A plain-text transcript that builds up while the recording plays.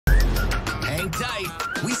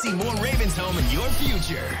tight. We see more Ravens home in your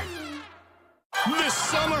future. This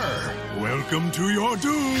summer, Welcome to your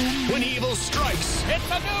doom. when evil strikes, It's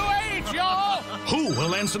a new age, y'all! who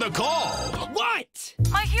will answer the call? What?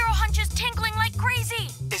 My hero hunch is tingling like crazy.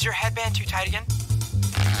 Is your headband too tight again?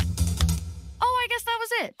 Oh, I guess that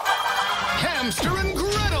was it. Hamster and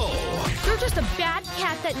Gretel. You're just a bad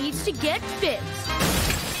cat that needs to get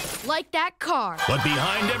fixed. Like that car. But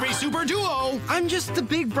behind every super duo I'm just the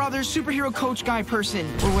Big Brother superhero coach guy person,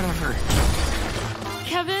 or whatever.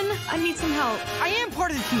 Kevin, I need some help. I am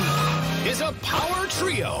part of the team. is a power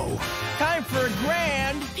trio. Time for a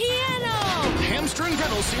grand. Piano! Hamster and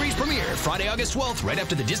Gretel series premiere Friday, August 12th, right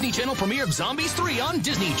after the Disney Channel premiere of Zombies 3 on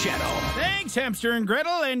Disney Channel. Thanks, Hamster and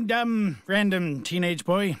Gretel and, random teenage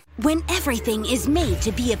boy. When everything is made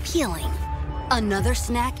to be appealing, another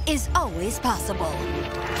snack is always possible.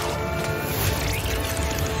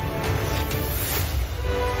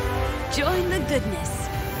 Join the goodness.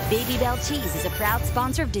 Baby Bell Cheese is a proud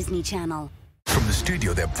sponsor of Disney Channel. From the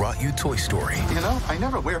studio that brought you Toy Story. You know, I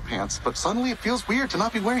never wear pants, but suddenly it feels weird to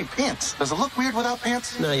not be wearing pants. Does it look weird without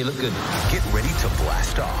pants? No, you look good. Get ready to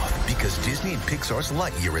blast off because Disney and Pixar's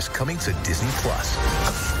Lightyear is coming to Disney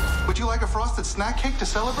Plus. Would you like a frosted snack cake to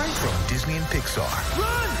celebrate? From Disney and Pixar.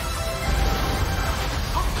 Run!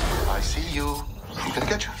 I see you. I'm gonna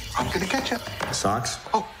get you. I'm gonna get you. Socks?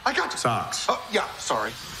 Oh, I got you. Socks. Oh, yeah,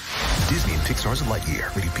 sorry. Disney and Pixar's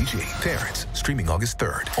Lightyear. Rated PG. Parents. Streaming August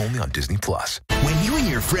 3rd. Only on Disney Plus. When you and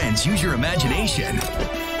your friends use your imagination,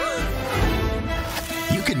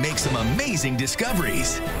 you can make some amazing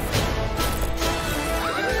discoveries.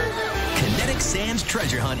 Kinetic Sands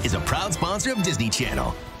Treasure Hunt is a proud sponsor of Disney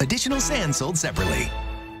Channel. Additional sand sold separately.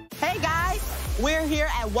 Hey guys, we're here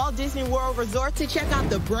at Walt Disney World Resort to check out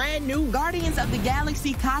the brand new Guardians of the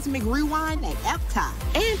Galaxy Cosmic Rewind at Epcot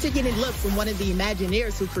and to get a look from one of the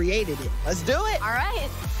Imagineers who created it. Let's do it. All right.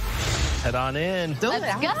 Head on in.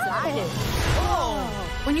 Let's go.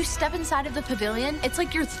 When you step inside of the pavilion, it's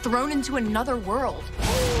like you're thrown into another world.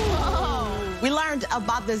 We learned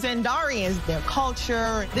about the Zendarians, their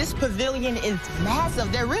culture. This pavilion is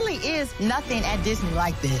massive. There really is nothing at Disney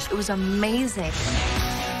like this. It was amazing.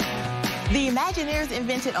 The Imagineers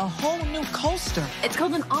invented a whole new coaster. It's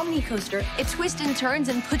called an Omni Coaster. It twists and turns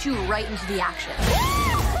and puts you right into the action.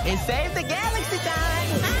 It saved the galaxy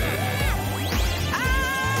time.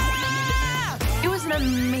 It was an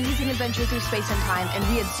amazing adventure through space and time, and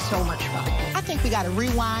we had so much fun. I think we got to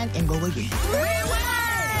rewind and go again.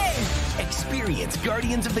 Experience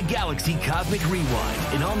Guardians of the Galaxy Cosmic Rewind,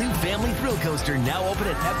 an all-new family thrill coaster now open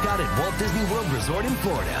at Epcot at Walt Disney World Resort in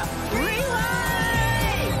Florida. Rewind!